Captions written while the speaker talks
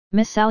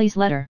Miss Sally's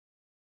Letter.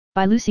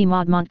 By Lucy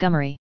Maud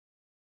Montgomery.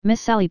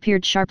 Miss Sally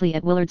peered sharply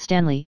at Willard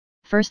Stanley,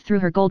 first through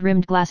her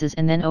gold-rimmed glasses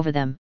and then over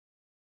them.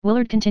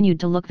 Willard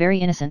continued to look very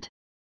innocent.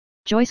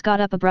 Joyce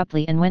got up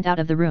abruptly and went out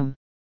of the room.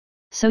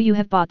 "So you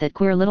have bought that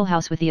queer little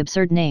house with the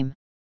absurd name,"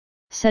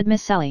 said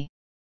Miss Sally.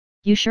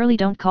 "You surely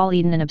don't call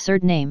Eden an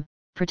absurd name,"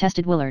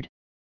 protested Willard.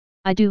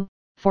 "I do,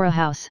 for a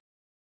house.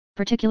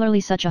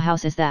 Particularly such a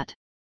house as that.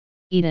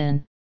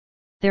 Eden.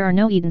 There are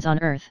no Edens on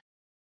earth.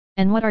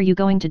 And what are you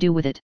going to do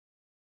with it?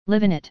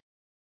 Live in it.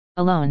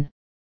 Alone?"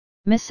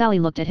 Miss Sally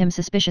looked at him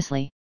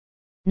suspiciously.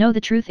 "No,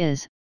 the truth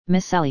is,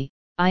 Miss Sally,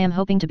 I am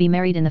hoping to be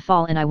married in the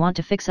fall and I want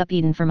to fix up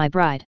Eden for my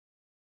bride."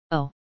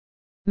 "Oh."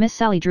 Miss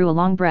Sally drew a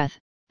long breath,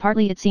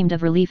 partly it seemed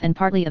of relief and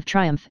partly of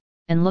triumph,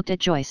 and looked at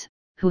Joyce,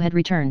 who had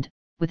returned,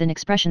 with an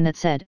expression that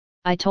said,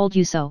 "I told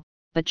you so,"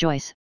 but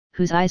Joyce,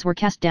 whose eyes were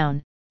cast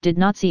down, did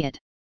not see it.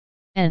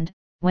 "And,"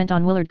 went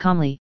on Willard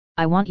calmly,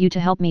 "I want you to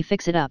help me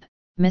fix it up,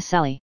 Miss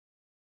Sally.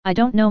 I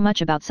don't know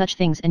much about such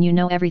things and you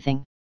know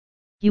everything.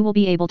 You will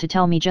be able to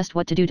tell me just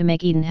what to do to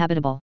make Eden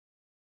habitable."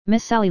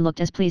 Miss Sally looked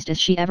as pleased as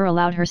she ever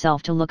allowed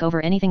herself to look over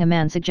anything a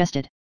man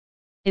suggested.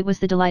 It was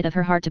the delight of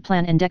her heart to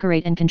plan and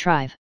decorate and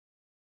contrive.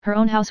 Her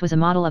own house was a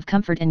model of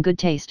comfort and good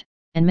taste,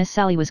 and Miss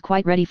Sally was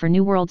quite ready for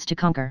new worlds to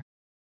conquer.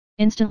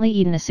 Instantly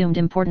Eden assumed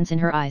importance in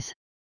her eyes.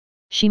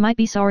 She might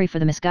be sorry for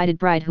the misguided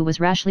bride who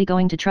was rashly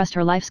going to trust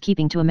her life's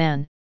keeping to a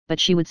man, but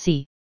she would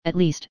see, at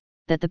least,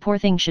 that the poor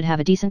thing should have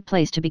a decent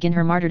place to begin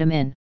her martyrdom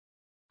in.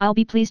 "I'll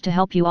be pleased to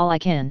help you all I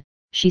can,"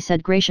 she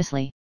said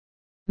graciously.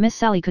 Miss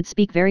Sally could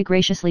speak very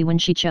graciously when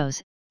she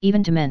chose,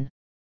 even to men.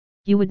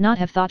 You would not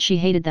have thought she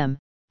hated them,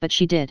 but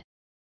she did.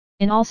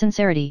 In all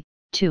sincerity,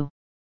 too.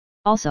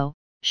 Also,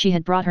 she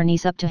had brought her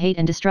niece up to hate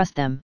and distrust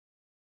them.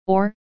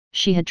 Or,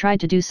 she had tried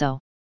to do so.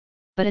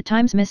 But at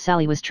times Miss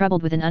Sally was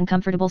troubled with an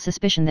uncomfortable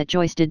suspicion that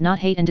Joyce did not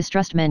hate and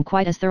distrust men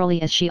quite as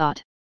thoroughly as she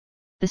ought.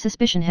 The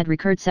suspicion had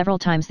recurred several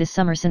times this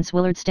summer since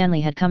Willard Stanley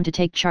had come to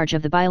take charge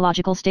of the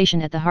biological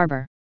station at the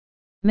harbor.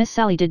 Miss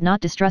Sally did not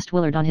distrust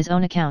Willard on his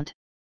own account.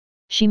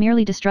 She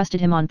merely distrusted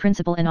him on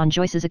principle and on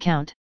Joyce's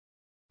account.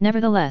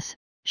 Nevertheless,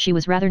 she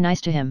was rather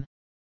nice to him.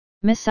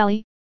 Miss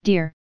Sally,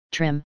 dear,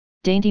 trim,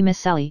 dainty Miss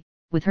Sally,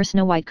 with her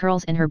snow-white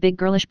curls and her big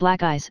girlish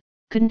black eyes,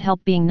 couldn't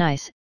help being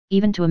nice,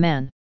 even to a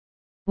man.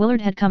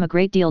 Willard had come a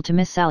great deal to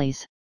Miss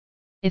Sally's.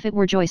 If it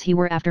were Joyce he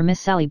were after, Miss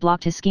Sally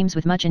blocked his schemes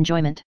with much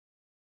enjoyment.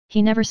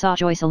 He never saw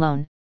Joyce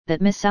alone,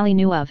 that Miss Sally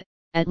knew of,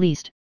 at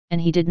least,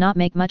 and he did not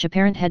make much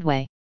apparent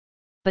headway.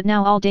 But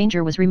now all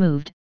danger was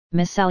removed,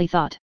 Miss Sally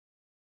thought.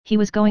 He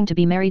was going to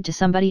be married to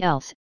somebody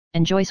else,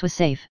 and Joyce was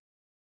safe.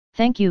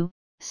 "Thank you,"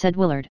 said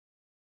Willard.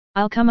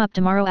 "I'll come up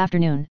tomorrow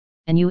afternoon,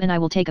 and you and I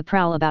will take a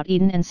prowl about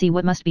Eden and see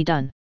what must be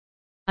done."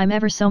 "I'm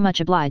ever so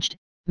much obliged,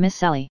 Miss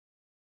Sally."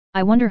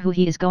 "I wonder who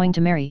he is going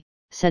to marry,"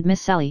 said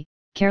Miss Sally,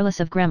 careless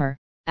of grammar,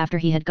 after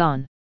he had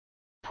gone.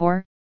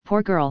 Poor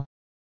girl.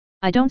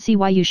 "I don't see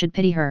why you should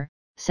pity her,"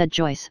 said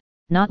Joyce,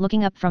 not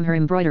looking up from her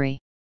embroidery.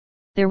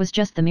 There was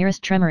just the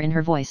merest tremor in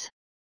her voice.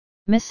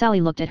 Miss Sally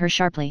looked at her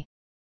sharply.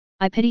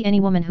 "I pity any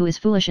woman who is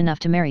foolish enough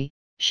to marry,"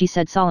 she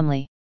said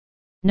solemnly.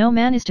 "No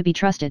man is to be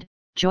trusted,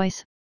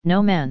 Joyce,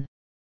 no man.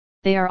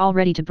 They are all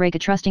ready to break a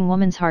trusting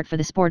woman's heart for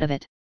the sport of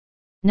it.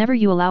 Never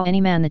you allow any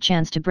man the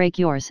chance to break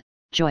yours,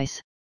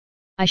 Joyce.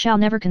 I shall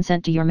never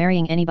consent to your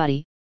marrying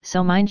anybody,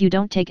 so mind you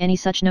don't take any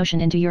such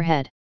notion into your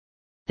head.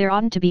 There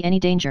oughtn't to be any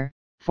danger,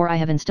 for I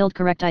have instilled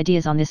correct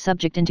ideas on this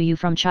subject into you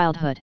from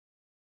childhood.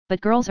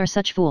 But girls are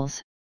such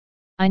fools.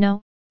 I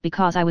know,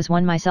 because I was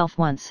one myself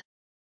once.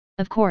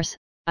 Of course,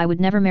 I would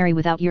never marry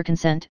without your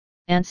consent,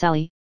 Aunt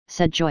Sally,"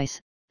 said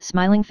Joyce,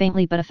 smiling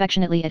faintly but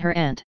affectionately at her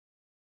aunt.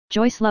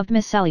 Joyce loved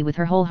Miss Sally with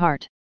her whole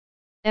heart.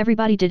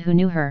 Everybody did who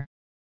knew her.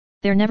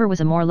 There never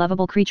was a more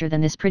lovable creature than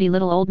this pretty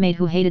little old maid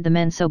who hated the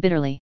men so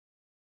bitterly.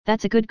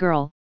 "That's a good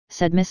girl,"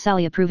 said Miss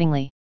Sally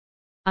approvingly.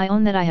 "I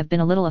own that I have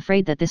been a little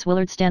afraid that this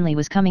Willard Stanley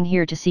was coming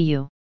here to see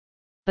you.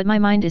 But my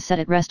mind is set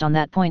at rest on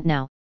that point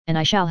now, and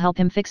I shall help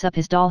him fix up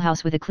his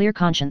dollhouse with a clear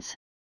conscience."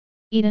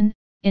 "Eden,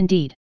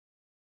 indeed."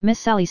 Miss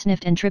Sally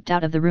sniffed and tripped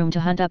out of the room to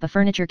hunt up a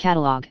furniture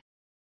catalogue.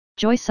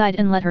 Joyce sighed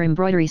and let her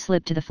embroidery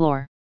slip to the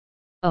floor.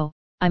 "Oh,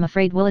 I'm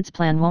afraid Willard's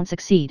plan won't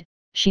succeed,"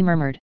 she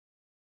murmured.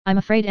 "I'm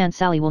afraid Aunt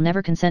Sally will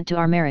never consent to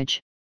our marriage.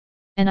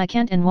 And I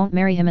can't and won't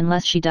marry him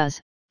unless she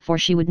does, for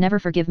she would never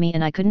forgive me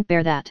and I couldn't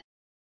bear that.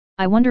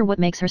 I wonder what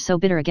makes her so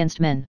bitter against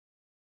men.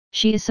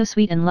 She is so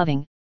sweet and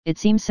loving, it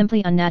seems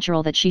simply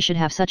unnatural that she should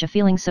have such a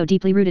feeling so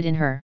deeply rooted in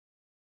her.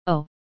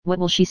 Oh, what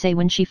will she say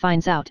when she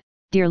finds out,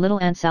 dear little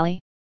Aunt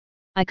Sally?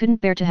 I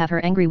couldn't bear to have her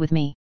angry with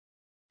me."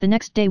 The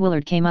next day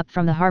Willard came up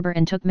from the harbor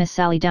and took Miss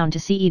Sally down to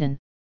see Eden.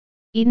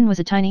 Eden was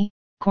a tiny,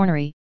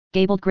 cornery,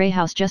 gabled grey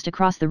house just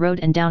across the road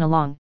and down a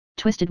long,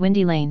 twisted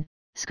windy lane,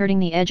 skirting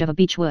the edge of a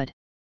beech wood.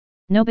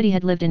 Nobody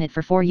had lived in it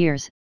for 4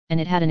 years, and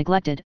it had a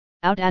neglected,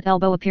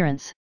 out-at-elbow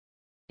appearance.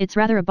 "It's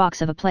rather a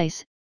box of a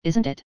place,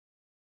 isn't it?"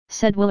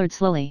 said Willard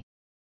slowly.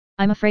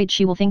 "I'm afraid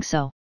she will think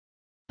so.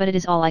 But it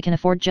is all I can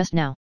afford just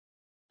now.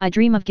 I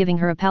dream of giving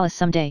her a palace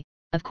someday,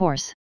 of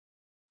course.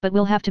 But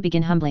we'll have to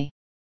begin humbly.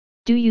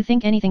 Do you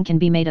think anything can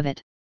be made of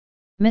it?"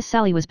 Miss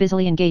Sally was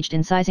busily engaged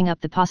in sizing up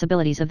the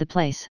possibilities of the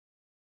place.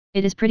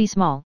 It is pretty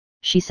small,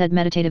 she said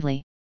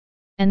meditatively.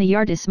 And the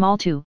yard is small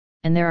too,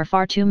 and there are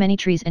far too many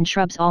trees and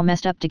shrubs all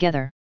messed up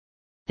together.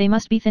 They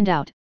must be thinned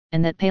out,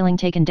 and that paling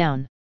taken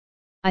down.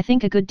 I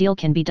think a good deal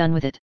can be done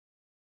with it.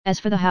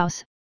 As for the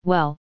house,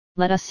 well,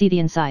 let us see the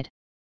inside.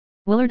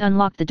 Willard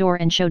unlocked the door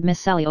and showed Miss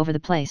Sally over the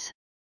place.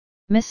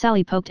 Miss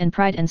Sally poked and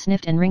pried and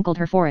sniffed and wrinkled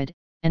her forehead,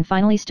 and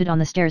finally stood on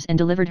the stairs and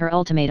delivered her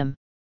ultimatum.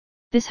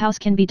 This house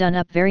can be done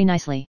up very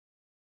nicely.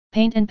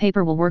 Paint and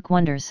paper will work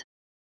wonders.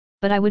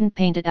 But I wouldn't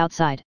paint it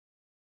outside.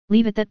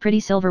 Leave it that pretty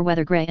silver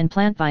weather grey and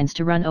plant vines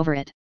to run over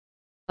it.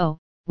 Oh,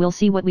 we'll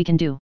see what we can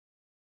do.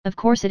 Of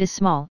course it is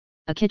small,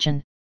 a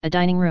kitchen, a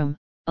dining room,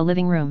 a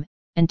living room,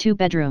 and 2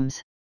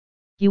 bedrooms.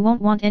 You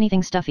won't want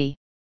anything stuffy.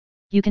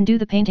 You can do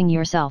the painting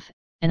yourself,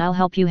 and I'll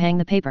help you hang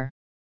the paper.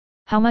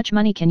 How much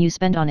money can you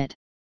spend on it?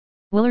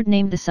 Willard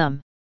named the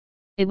sum.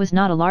 It was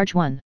not a large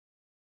one.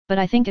 But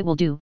I think it will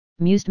do,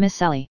 mused Miss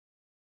Sally.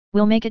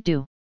 We'll make it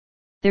do.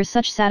 There's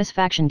such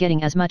satisfaction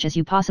getting as much as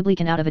you possibly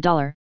can out of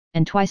 $1,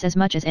 and twice as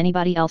much as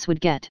anybody else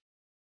would get.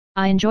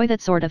 I enjoy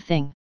that sort of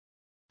thing.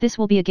 This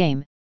will be a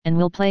game, and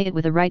we'll play it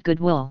with a right good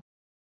will.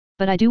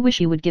 But I do wish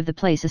you would give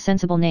the place a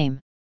sensible name.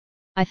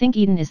 I think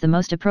Eden is the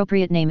most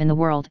appropriate name in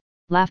the world,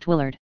 laughed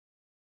Willard.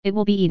 It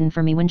will be Eden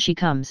for me when she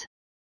comes.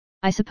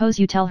 I suppose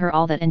you tell her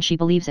all that and she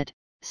believes it,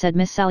 said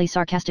Miss Sally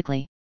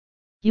sarcastically.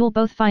 You'll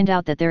both find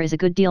out that there is a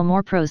good deal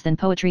more prose than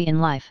poetry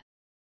in life.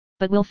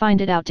 But we'll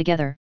find it out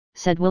together,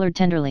 said Willard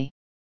tenderly.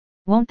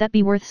 Won't that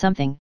be worth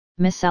something,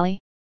 Miss Sally?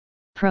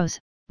 Prose,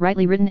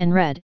 rightly written and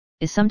read,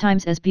 is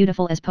sometimes as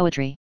beautiful as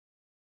poetry.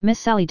 Miss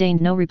Sally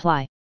deigned no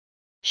reply.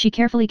 She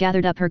carefully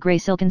gathered up her grey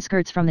silken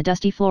skirts from the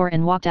dusty floor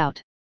and walked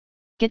out.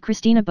 Get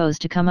Christina Bowes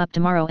to come up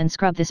tomorrow and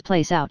scrub this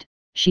place out,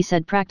 she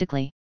said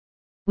practically.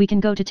 We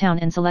can go to town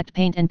and select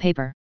paint and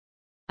paper.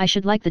 I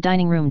should like the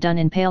dining room done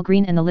in pale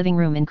green and the living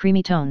room in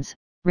creamy tones,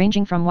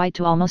 ranging from white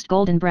to almost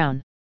golden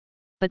brown.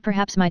 But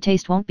perhaps my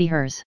taste won't be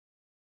hers.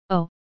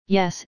 Oh,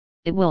 yes,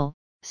 it will,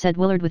 said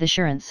Willard with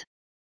assurance.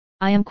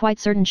 I am quite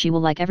certain she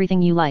will like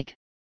everything you like.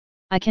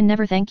 I can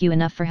never thank you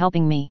enough for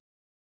helping me.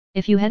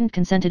 If you hadn't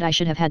consented I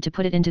should have had to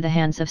put it into the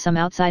hands of some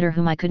outsider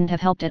whom I couldn't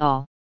have helped at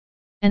all.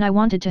 And I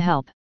wanted to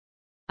help.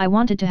 I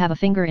wanted to have a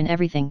finger in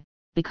everything,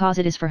 because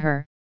it is for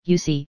her, you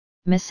see,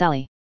 Miss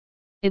Sally.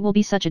 It will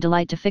be such a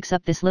delight to fix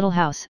up this little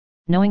house,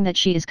 knowing that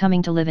she is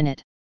coming to live in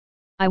it.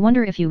 I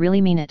wonder if you really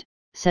mean it,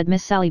 said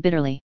Miss Sally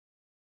bitterly.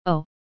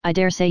 Oh, I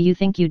dare say you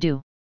think you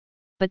do.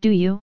 But do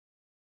you?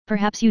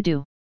 Perhaps you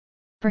do.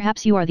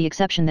 Perhaps you are the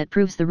exception that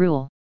proves the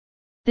rule.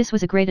 This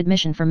was a great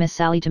admission for Miss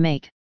Sally to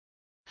make.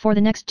 For the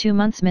next 2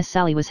 months Miss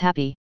Sally was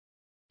happy.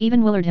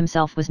 Even Willard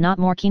himself was not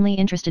more keenly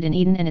interested in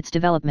Eden and its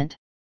development.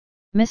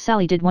 Miss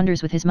Sally did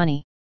wonders with his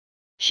money.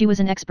 She was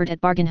an expert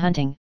at bargain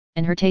hunting,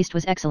 and her taste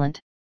was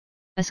excellent.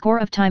 A score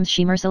of times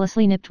she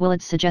mercilessly nipped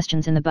Willard's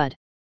suggestions in the bud.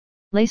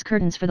 Lace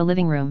curtains for the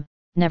living room,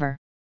 never.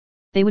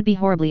 They would be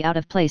horribly out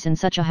of place in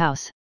such a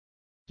house.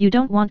 You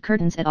don't want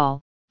curtains at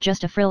all,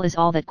 just a frill is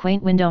all that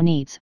quaint window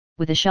needs,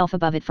 with a shelf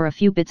above it for a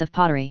few bits of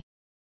pottery.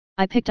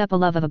 I picked up a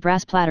love of a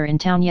brass platter in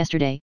town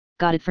yesterday,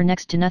 got it for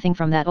next to nothing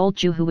from that old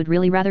Jew who would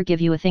really rather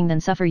give you a thing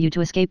than suffer you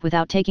to escape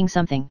without taking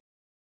something.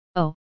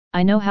 Oh,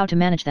 I know how to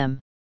manage them.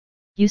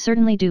 You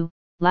certainly do,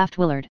 laughed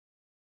Willard.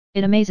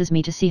 It amazes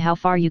me to see how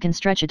far you can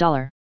stretch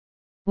 $1.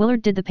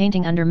 Willard did the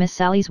painting under Miss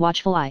Sally's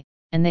watchful eye,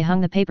 and they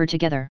hung the paper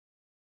together.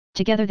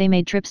 Together they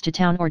made trips to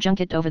town or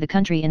junket over the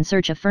country in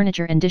search of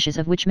furniture and dishes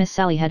of which Miss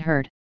Sally had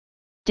heard.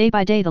 Day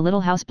by day the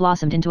little house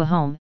blossomed into a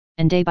home,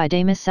 and day by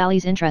day Miss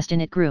Sally's interest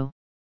in it grew.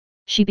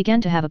 She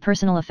began to have a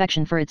personal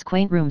affection for its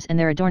quaint rooms and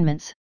their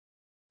adornments.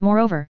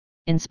 Moreover,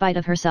 in spite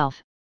of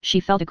herself, she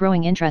felt a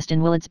growing interest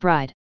in Willard's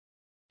bride.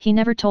 He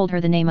never told her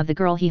the name of the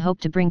girl he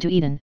hoped to bring to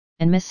Eden,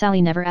 and Miss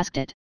Sally never asked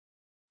it.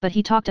 But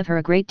he talked of her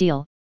a great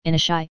deal, in a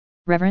shy,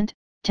 reverent,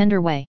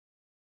 tender way.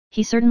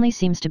 He certainly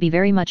seems to be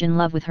very much in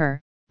love with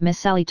her, Miss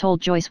Sally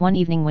told Joyce one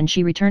evening when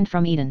she returned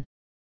from Eden.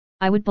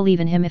 I would believe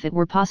in him if it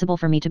were possible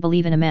for me to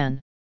believe in a man.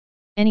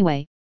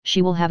 Anyway,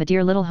 she will have a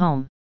dear little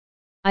home.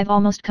 I've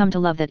almost come to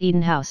love that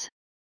Eden house.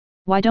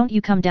 Why don't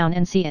you come down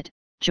and see it,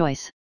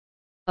 Joyce?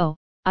 Oh,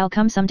 I'll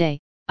come someday,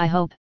 I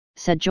hope,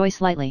 said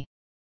Joyce lightly.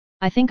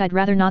 I think I'd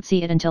rather not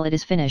see it until it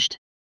is finished.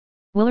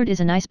 Willard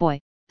is a nice boy,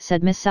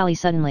 said Miss Sally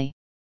suddenly.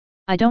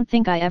 I don't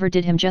think I ever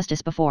did him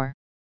justice before.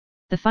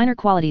 The finer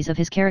qualities of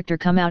his character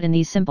come out in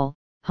these simple,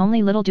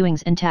 homely little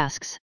doings and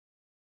tasks.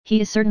 He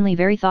is certainly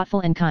very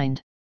thoughtful and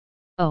kind.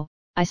 Oh,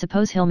 I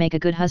suppose he'll make a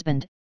good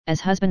husband,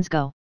 as husbands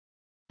go.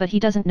 But he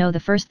doesn't know the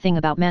first thing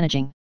about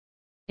managing.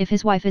 If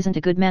his wife isn't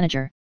a good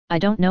manager, I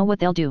don't know what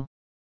they'll do.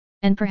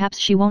 And perhaps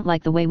she won't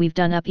like the way we've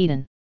done up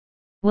Eden.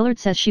 Willard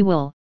says she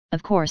will,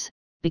 of course,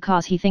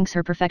 because he thinks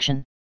her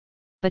perfection.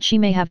 But she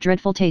may have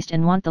dreadful taste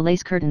and want the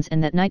lace curtains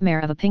and that nightmare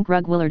of a pink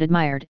rug Willard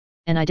admired,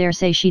 and I dare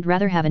say she'd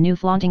rather have a new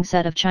flaunting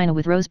set of china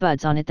with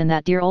rosebuds on it than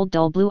that dear old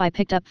dull blue I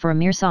picked up for a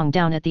mere song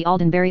down at the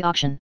Aldenbury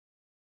auction.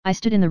 I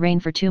stood in the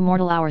rain for 2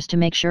 mortal hours to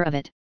make sure of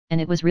it,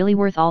 and it was really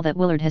worth all that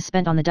Willard has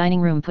spent on the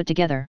dining room put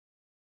together.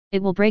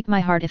 It will break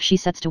my heart if she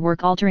sets to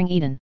work altering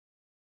Eden.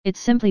 It's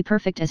simply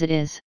perfect as it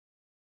is.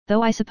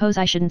 Though I suppose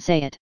I shouldn't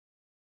say it.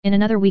 In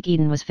another week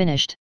Eden was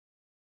finished.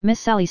 Miss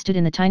Sally stood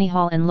in the tiny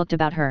hall and looked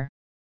about her.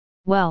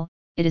 Well,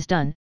 it is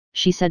done,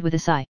 she said with a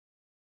sigh.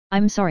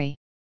 I'm sorry.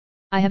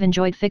 I have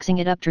enjoyed fixing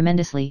it up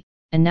tremendously,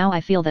 and now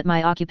I feel that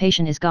my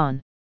occupation is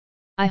gone.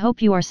 I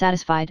hope you are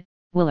satisfied,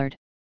 Willard.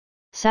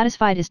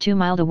 Satisfied is too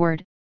mild a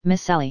word,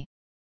 Miss Sally.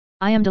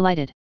 I am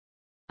delighted.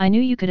 I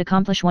knew you could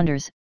accomplish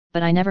wonders,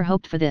 but I never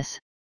hoped for this.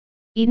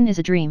 Eden is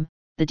a dream,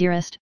 the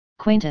dearest,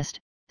 quaintest,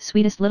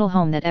 sweetest little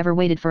home that ever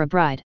waited for a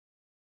bride.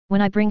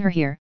 When I bring her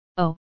here,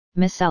 oh,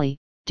 Miss Sally,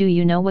 do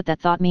you know what that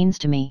thought means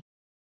to me?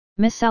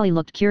 Miss Sally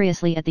looked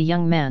curiously at the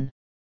young man.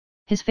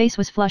 His face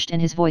was flushed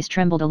and his voice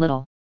trembled a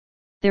little.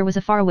 There was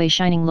a faraway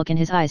shining look in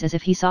his eyes as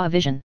if he saw a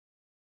vision.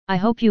 I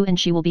hope you and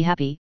she will be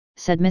happy,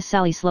 said Miss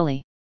Sally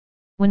slowly.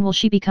 When will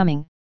she be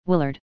coming,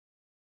 Willard?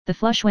 The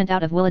flush went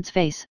out of Willard's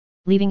face,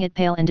 leaving it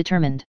pale and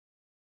determined.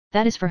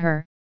 That is for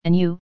her, and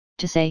you,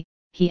 to say,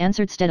 he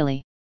answered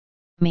steadily.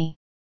 Me?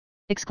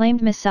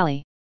 Exclaimed Miss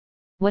Sally.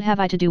 What have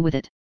I to do with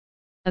it?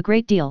 A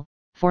great deal,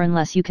 for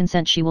unless you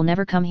consent she will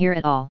never come here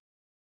at all.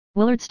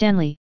 Willard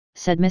Stanley,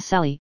 said Miss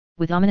Sally,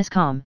 with ominous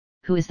calm,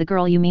 who is the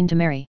girl you mean to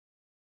marry?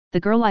 The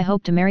girl I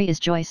hope to marry is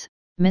Joyce,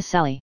 Miss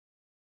Sally.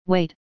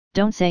 Wait,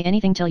 don't say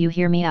anything till you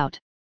hear me out.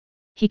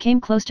 He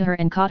came close to her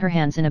and caught her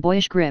hands in a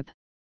boyish grip.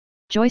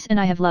 Joyce and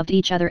I have loved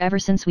each other ever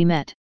since we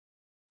met.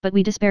 But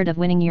we despaired of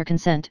winning your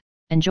consent,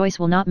 and Joyce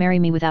will not marry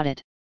me without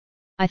it.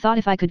 I thought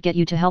if I could get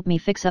you to help me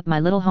fix up my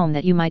little home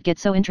that you might get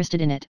so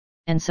interested in it,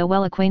 and so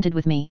well acquainted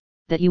with me,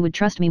 that you would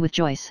trust me with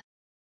Joyce.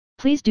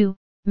 Please do,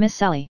 Miss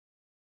Sally.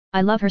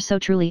 I love her so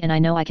truly and I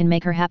know I can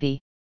make her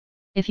happy.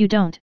 If you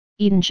don't,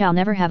 Eden shall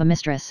never have a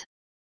mistress.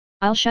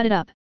 I'll shut it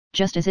up,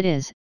 just as it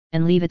is,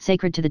 and leave it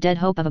sacred to the dead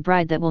hope of a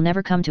bride that will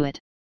never come to it.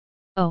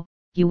 Oh,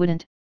 you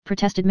wouldn't,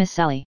 protested Miss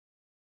Sally.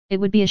 It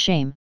would be a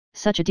shame,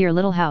 such a dear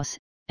little house,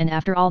 and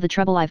after all the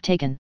trouble I've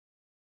taken.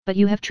 But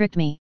you have tricked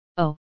me,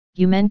 oh,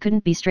 you men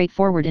couldn't be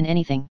straightforward in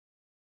anything.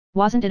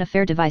 Wasn't it a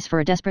fair device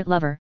for a desperate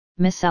lover,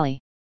 Miss Sally?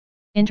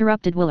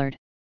 Interrupted Willard.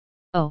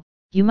 Oh,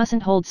 you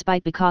mustn't hold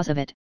spite because of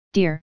it,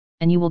 dear,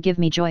 and you will give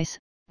me Joyce,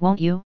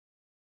 won't you?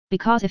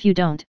 Because if you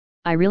don't,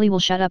 I really will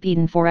shut up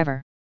Eden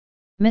forever.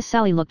 Miss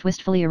Sally looked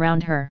wistfully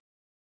around her.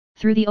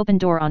 Through the open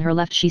door on her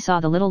left she saw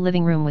the little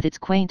living room with its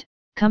quaint,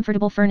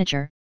 comfortable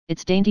furniture,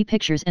 its dainty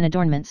pictures and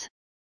adornments.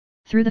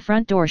 Through the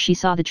front door she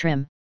saw the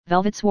trim,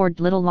 velvet-swarded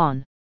little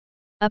lawn.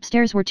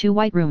 Upstairs were 2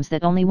 white rooms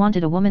that only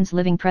wanted a woman's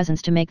living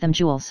presence to make them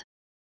jewels.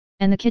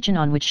 And the kitchen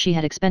on which she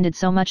had expended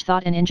so much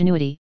thought and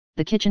ingenuity,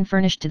 the kitchen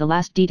furnished to the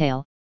last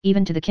detail,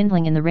 even to the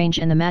kindling in the range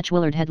and the match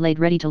Willard had laid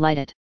ready to light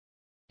it.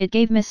 It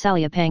gave Miss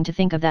Sally a pang to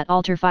think of that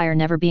altar fire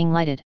never being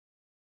lighted.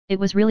 It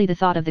was really the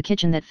thought of the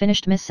kitchen that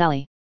finished Miss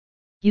Sally.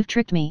 You've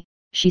tricked me,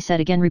 she said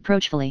again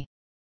reproachfully.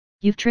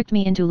 You've tricked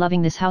me into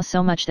loving this house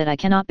so much that I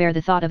cannot bear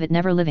the thought of it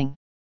never living.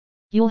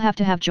 You'll have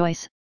to have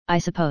Joyce, I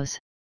suppose.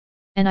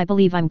 And I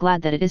believe I'm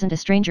glad that it isn't a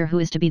stranger who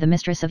is to be the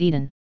mistress of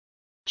Eden.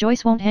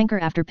 Joyce won't hanker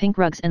after pink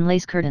rugs and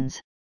lace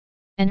curtains.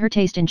 And her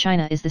taste in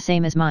china is the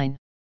same as mine.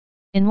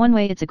 In one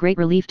way it's a great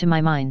relief to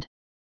my mind.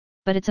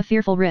 But it's a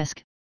fearful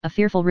risk, a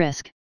fearful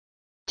risk.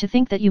 To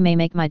think that you may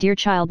make my dear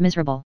child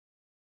miserable.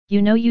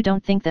 You know you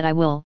don't think that I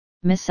will,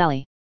 Miss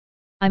Sally.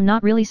 I'm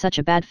not really such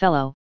a bad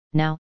fellow,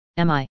 now,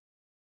 am I?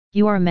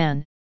 You are a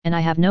man, and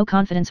I have no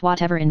confidence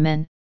whatever in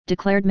men,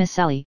 declared Miss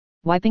Sally,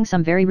 wiping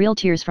some very real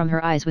tears from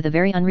her eyes with a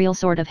very unreal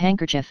sort of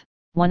handkerchief,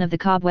 one of the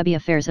cobwebby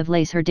affairs of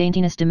lace her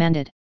daintiness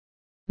demanded.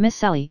 Miss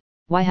Sally,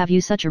 why have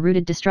you such a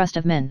rooted distrust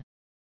of men?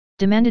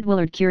 Demanded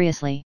Willard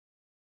curiously.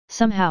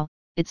 Somehow,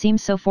 it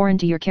seems so foreign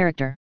to your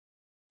character.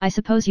 I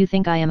suppose you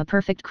think I am a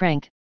perfect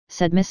crank,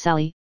 said Miss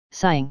Sally,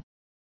 sighing.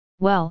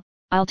 Well,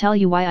 I'll tell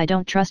you why I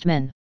don't trust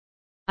men.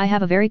 I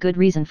have a very good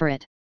reason for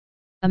it.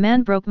 A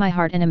man broke my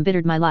heart and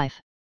embittered my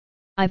life.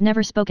 I've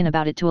never spoken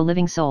about it to a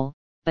living soul,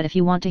 but if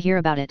you want to hear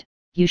about it,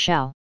 you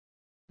shall.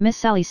 Miss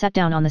Sally sat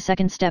down on the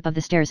second step of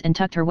the stairs and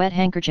tucked her wet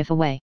handkerchief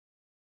away.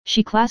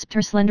 She clasped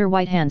her slender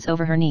white hands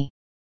over her knee.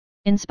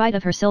 In spite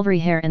of her silvery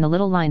hair and the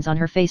little lines on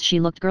her face she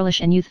looked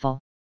girlish and youthful.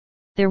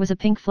 There was a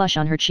pink flush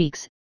on her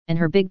cheeks, and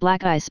her big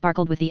black eyes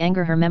sparkled with the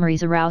anger her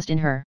memories aroused in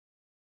her.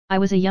 I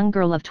was a young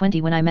girl of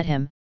 20 when I met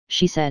him,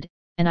 she said,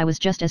 and I was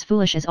just as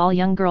foolish as all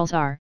young girls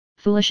are,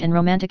 foolish and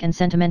romantic and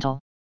sentimental.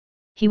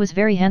 He was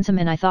very handsome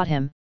and I thought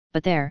him,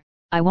 but there,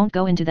 I won't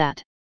go into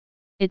that.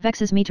 It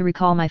vexes me to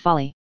recall my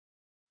folly.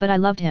 But I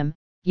loved him,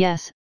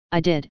 yes,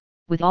 I did,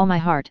 with all my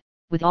heart,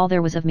 with all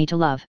there was of me to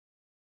love.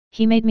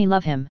 He made me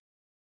love him.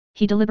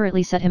 He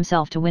deliberately set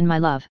himself to win my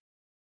love.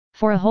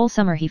 For a whole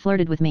summer he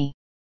flirted with me.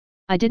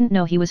 I didn't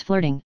know he was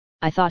flirting,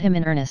 I thought him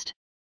in earnest.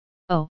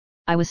 Oh,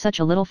 I was such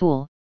a little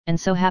fool, and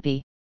so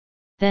happy.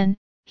 Then,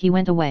 he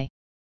went away.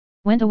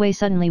 Went away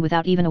suddenly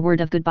without even a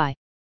word of goodbye.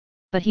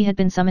 But he had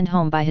been summoned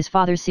home by his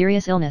father's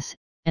serious illness,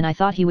 and I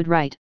thought he would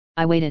write,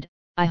 I waited,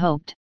 I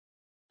hoped.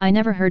 I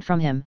never heard from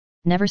him,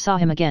 never saw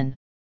him again.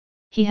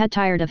 He had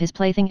tired of his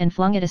plaything and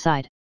flung it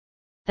aside.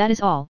 That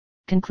is all,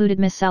 concluded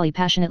Miss Sally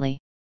passionately.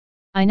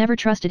 I never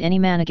trusted any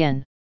man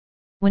again.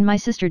 When my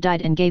sister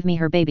died and gave me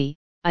her baby,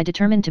 I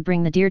determined to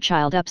bring the dear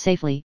child up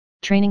safely,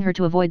 training her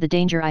to avoid the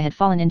danger I had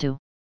fallen into.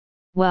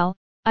 Well,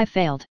 I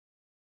failed.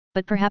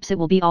 But perhaps it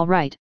will be all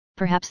right,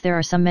 perhaps there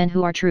are some men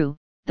who are true,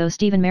 though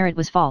Stephen Merritt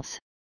was false.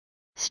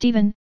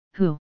 Stephen,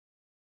 who?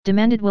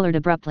 Demanded Willard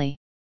abruptly.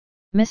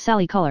 Miss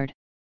Sally colored.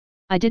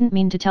 I didn't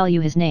mean to tell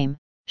you his name,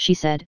 she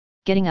said,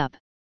 getting up.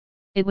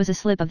 It was a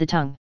slip of the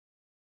tongue.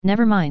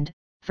 Never mind,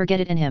 forget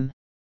it in him.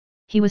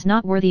 He was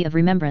not worthy of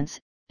remembrance,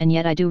 and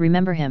yet I do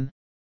remember him.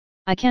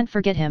 I can't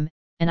forget him,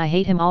 and I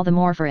hate him all the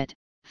more for it,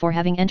 for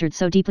having entered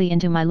so deeply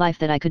into my life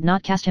that I could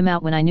not cast him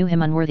out when I knew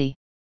him unworthy.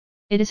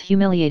 It is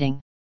humiliating.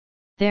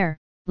 There,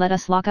 let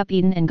us lock up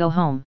Eden and go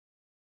home.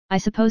 I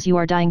suppose you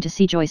are dying to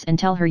see Joyce and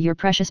tell her your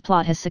precious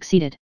plot has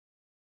succeeded.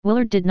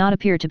 Willard did not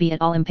appear to be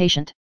at all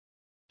impatient.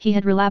 He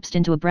had relapsed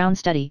into a brown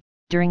study,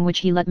 during which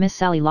he let Miss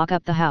Sally lock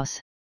up the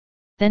house.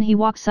 Then he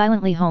walked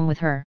silently home with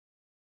her.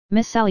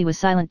 Miss Sally was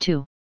silent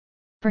too.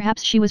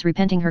 Perhaps she was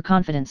repenting her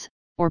confidence,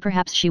 or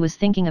perhaps she was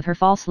thinking of her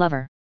false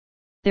lover.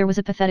 There was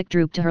a pathetic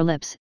droop to her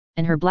lips,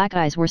 and her black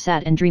eyes were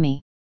sad and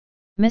dreamy.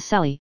 Miss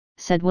Sally,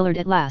 said Willard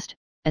at last,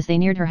 as they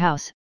neared her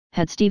house,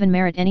 had Stephen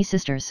Merritt any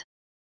sisters?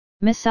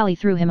 Miss Sally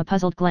threw him a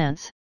puzzled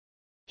glance.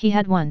 He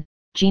had one,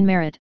 Jean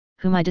Merritt,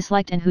 whom I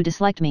disliked and who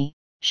disliked me,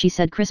 she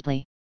said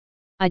crisply.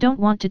 I don't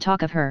want to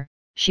talk of her,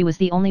 she was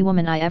the only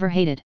woman I ever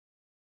hated.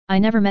 I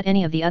never met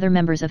any of the other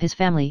members of his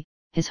family,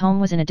 his home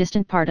was in a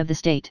distant part of the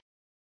state.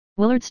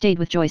 Willard stayed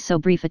with Joyce so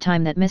brief a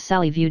time that Miss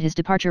Sally viewed his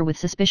departure with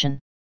suspicion.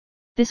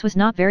 This was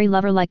not very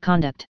lover-like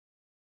conduct.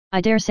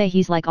 I dare say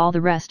he's like all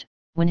the rest,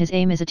 when his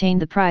aim is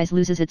attained the prize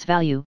loses its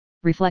value,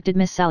 reflected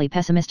Miss Sally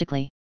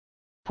pessimistically.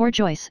 Poor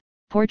Joyce,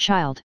 poor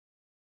child.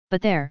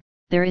 But there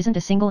isn't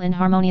a single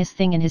inharmonious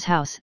thing in his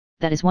house,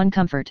 that is one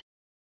comfort.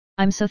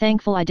 I'm so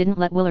thankful I didn't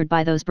let Willard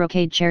buy those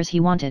brocade chairs he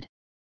wanted.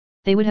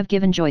 They would have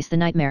given Joyce the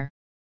nightmare.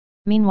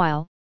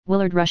 Meanwhile,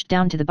 Willard rushed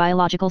down to the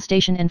biological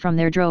station and from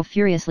there drove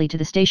furiously to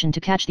the station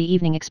to catch the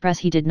evening express.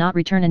 He did not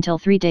return until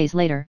 3 days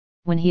later,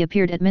 when he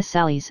appeared at Miss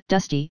Sally's,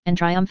 dusty and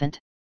triumphant.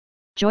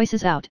 Joyce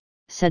is out,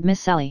 said Miss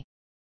Sally.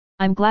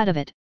 I'm glad of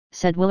it,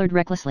 said Willard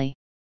recklessly.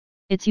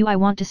 It's you I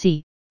want to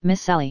see,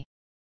 Miss Sally.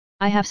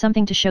 I have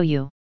something to show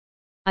you.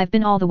 I've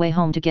been all the way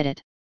home to get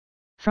it.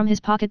 From his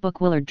pocketbook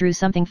Willard drew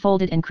something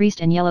folded and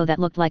creased and yellow that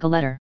looked like a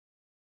letter.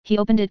 He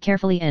opened it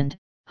carefully and,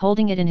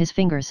 holding it in his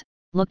fingers,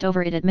 looked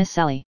over it at Miss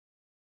Sally.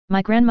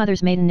 My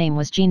grandmother's maiden name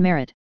was Jean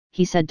Merritt,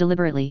 he said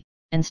deliberately,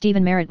 and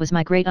Stephen Merritt was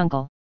my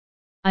great-uncle.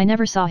 I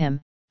never saw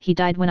him, he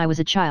died when I was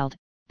a child,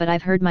 but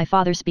I've heard my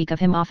father speak of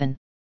him often.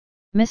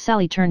 Miss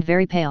Sally turned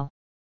very pale.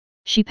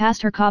 She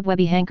passed her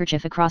cobwebby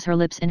handkerchief across her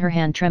lips and her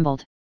hand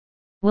trembled.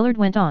 Willard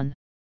went on.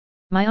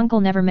 My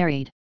uncle never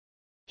married.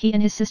 He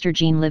and his sister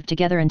Jean lived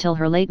together until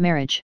her late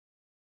marriage.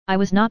 I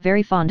was not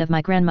very fond of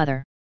my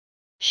grandmother.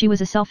 She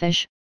was a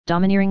selfish,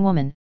 domineering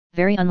woman,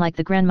 very unlike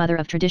the grandmother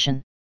of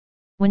tradition.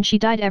 When she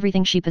died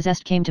everything she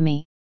possessed came to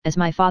me, as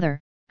my father,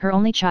 her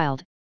only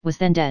child, was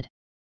then dead.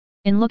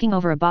 In looking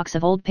over a box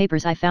of old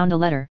papers I found a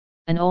letter,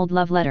 an old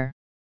love letter.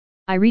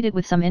 I read it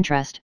with some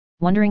interest,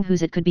 wondering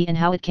whose it could be and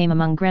how it came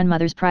among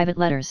grandmother's private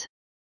letters.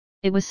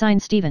 It was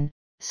signed Stephen,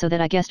 so that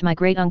I guessed my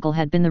great-uncle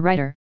had been the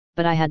writer,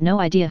 but I had no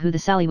idea who the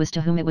Sally was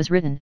to whom it was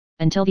written,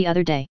 until the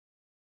other day.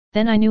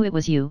 Then I knew it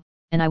was you,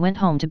 and I went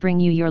home to bring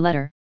you your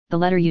letter, the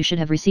letter you should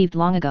have received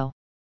long ago.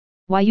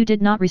 Why you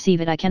did not receive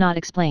it I cannot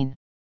explain.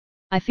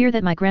 I fear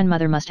that my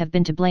grandmother must have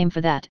been to blame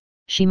for that,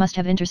 she must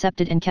have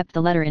intercepted and kept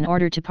the letter in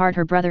order to part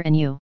her brother and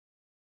you.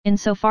 In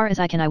so far as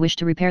I can I wish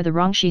to repair the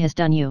wrong she has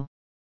done you.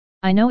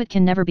 I know it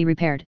can never be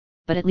repaired,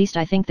 but at least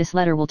I think this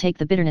letter will take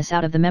the bitterness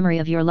out of the memory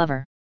of your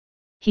lover.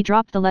 He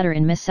dropped the letter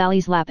in Miss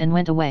Sally's lap and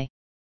went away.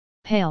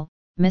 Pale,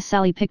 Miss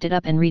Sally picked it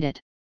up and read it.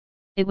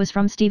 It was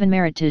from Stephen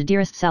Merritt to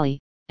dearest Sally,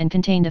 and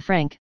contained a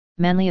frank,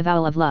 manly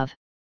avowal of love.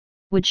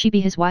 Would she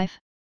be his wife?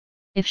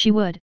 If she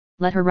would,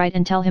 let her write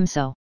and tell him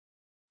so.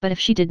 But if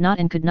she did not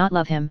and could not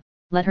love him,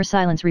 let her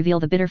silence reveal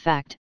the bitter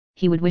fact,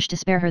 he would wish to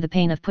spare her the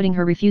pain of putting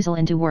her refusal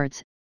into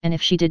words, and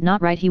if she did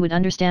not write he would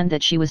understand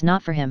that she was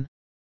not for him.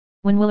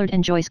 When Willard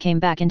and Joyce came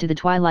back into the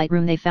twilight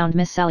room they found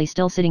Miss Sally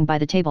still sitting by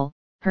the table,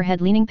 her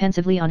head leaning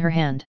pensively on her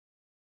hand.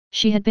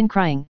 She had been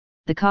crying,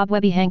 the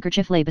cobwebby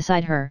handkerchief lay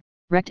beside her,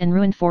 wrecked and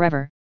ruined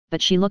forever,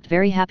 but she looked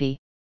very happy.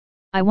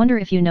 I wonder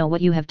if you know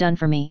what you have done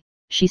for me,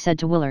 she said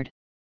to Willard.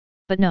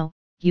 But no,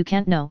 you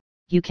can't know,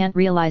 you can't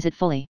realize it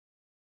fully.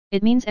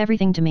 It means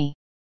everything to me.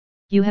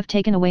 You have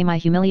taken away my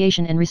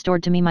humiliation and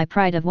restored to me my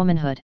pride of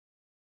womanhood.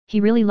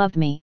 He really loved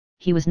me,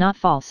 he was not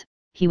false,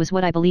 he was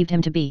what I believed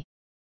him to be.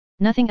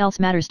 Nothing else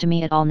matters to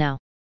me at all now.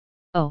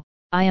 Oh,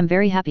 I am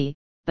very happy,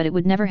 but it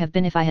would never have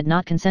been if I had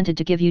not consented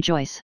to give you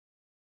Joyce.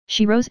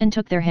 She rose and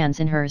took their hands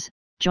in hers,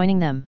 joining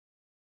them.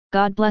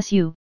 God bless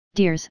you,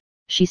 dears,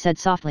 she said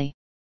softly.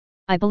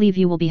 I believe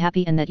you will be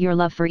happy and that your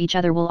love for each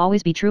other will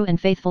always be true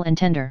and faithful and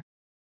tender.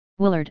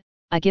 Willard,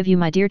 I give you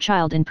my dear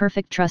child in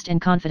perfect trust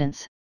and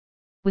confidence.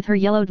 With her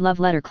yellowed love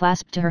letter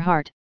clasped to her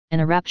heart,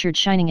 and a raptured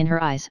shining in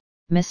her eyes,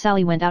 Miss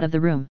Sally went out of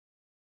the room.